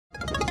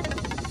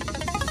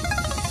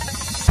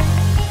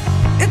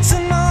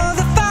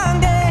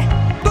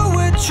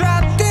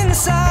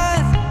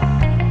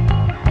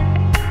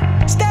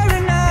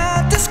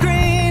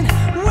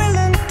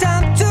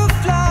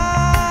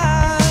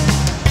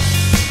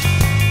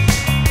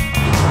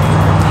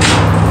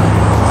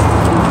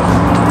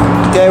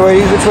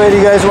Which way do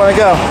you guys want to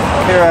go?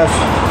 Here, Ash.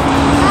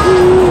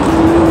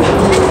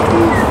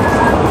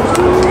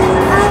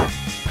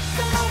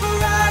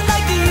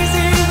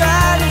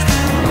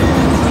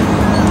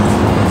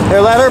 Here,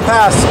 let her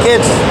pass.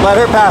 Kids, let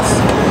her pass.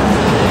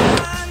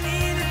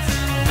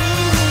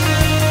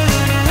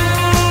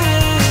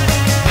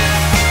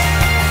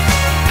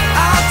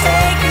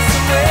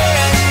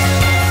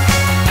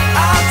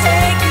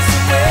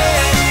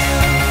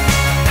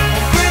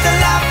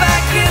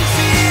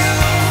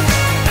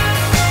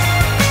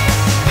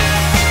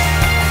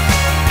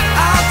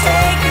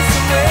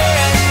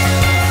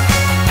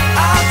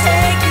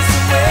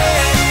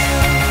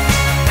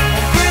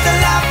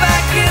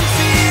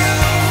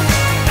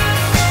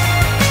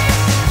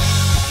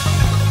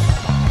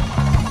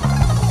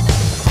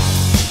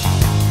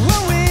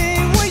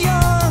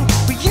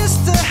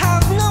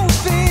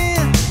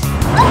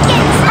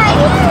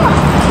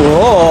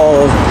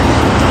 Whoa,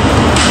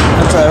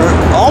 that's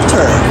an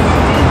altar.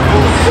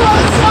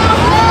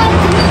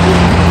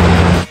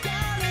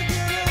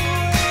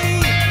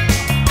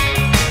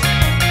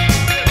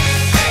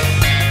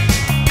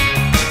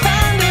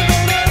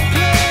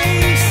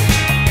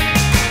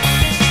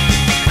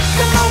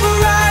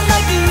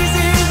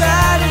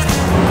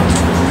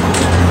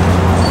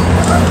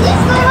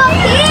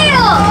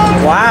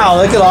 Wow,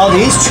 look at all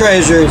these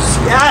treasures.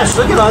 Gosh,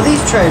 look at all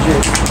these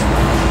treasures.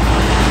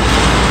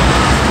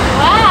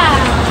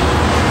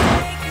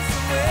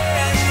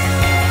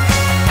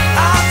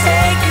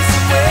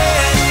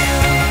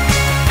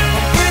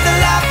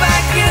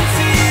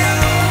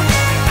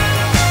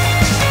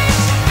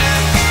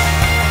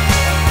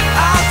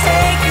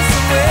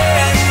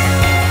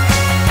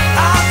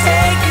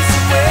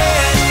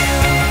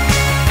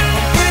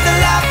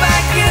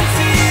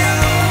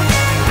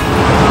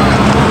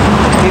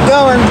 Keep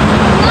going.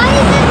 Why is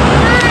it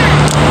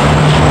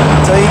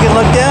flat? So you can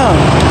look down.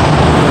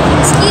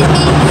 Excuse me.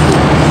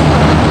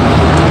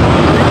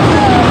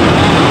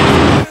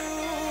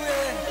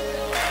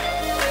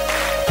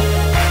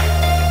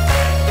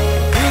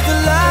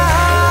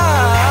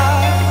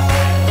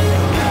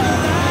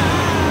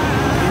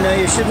 You know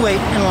you should wait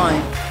in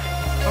line.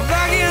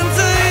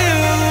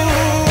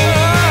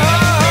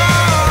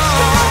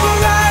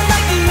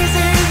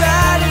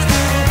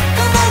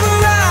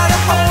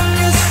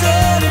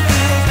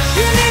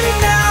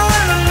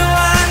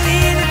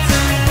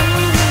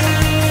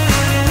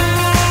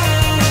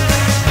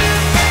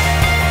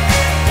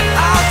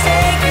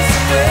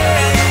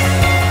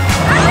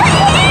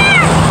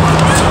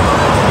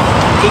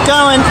 Keep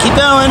going, keep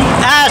going.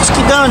 Ash,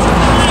 keep going.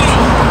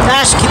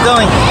 Ash, keep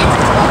going.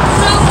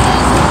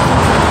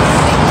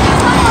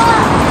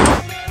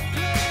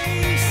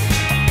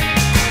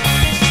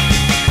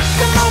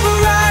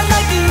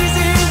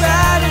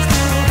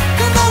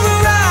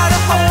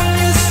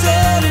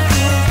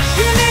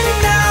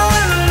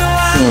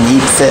 He'll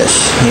eat fish.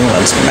 He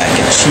wants mac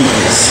and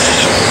cheese.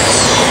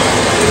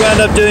 We wound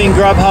up doing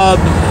Grubhub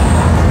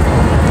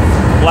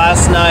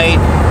last night.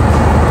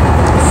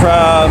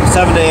 From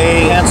 7 to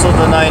 8, canceled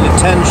the 9 to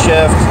 10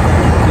 shift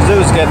because it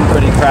was getting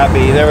pretty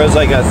crappy. There was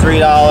like a $4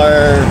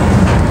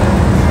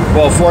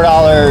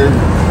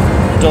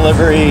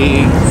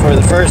 delivery for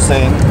the first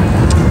thing,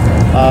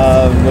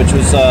 which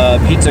was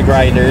pizza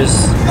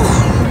grinders.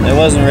 It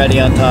wasn't ready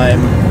on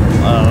time,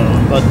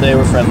 but they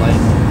were friendly.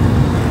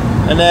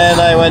 And then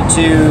I went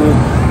to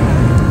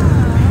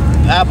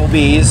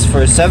Applebee's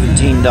for a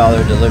 $17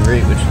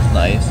 delivery, which was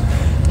nice.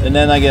 And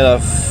then I get a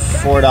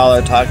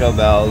 $4 Taco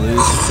Bell,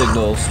 lose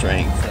signal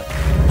strength.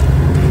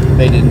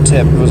 They didn't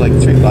tip, it was like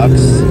 $3.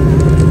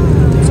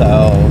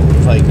 So,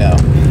 it's like, no,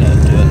 I'm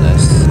not doing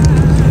this.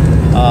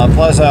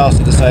 Plus, I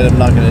also decided I'm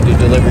not going to do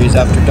deliveries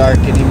after dark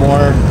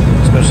anymore,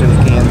 especially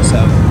with cans,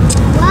 so.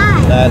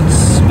 Why?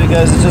 That's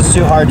because it's just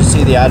too hard to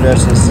see the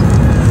addresses.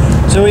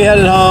 So we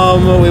headed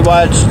home, we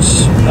watched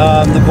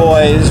The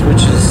Boys,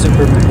 which is a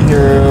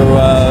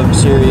superhero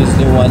series,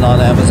 new one on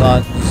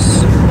Amazon.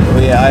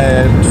 I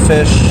had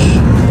fish,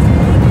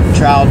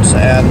 trout,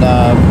 and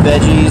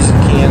veggies.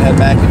 Kian had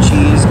mac and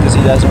cheese because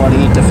he doesn't want to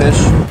eat the fish.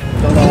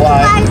 Don't know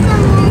why.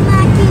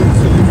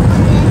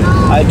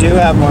 I do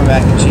have more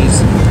mac and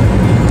cheese.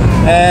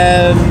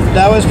 And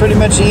that was pretty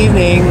much the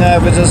evening. I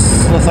was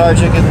just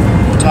lethargic and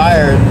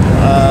tired.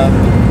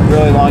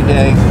 Really long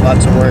day,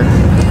 lots of work.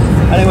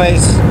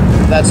 Anyways,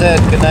 that's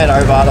it. Good night,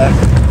 Arvada.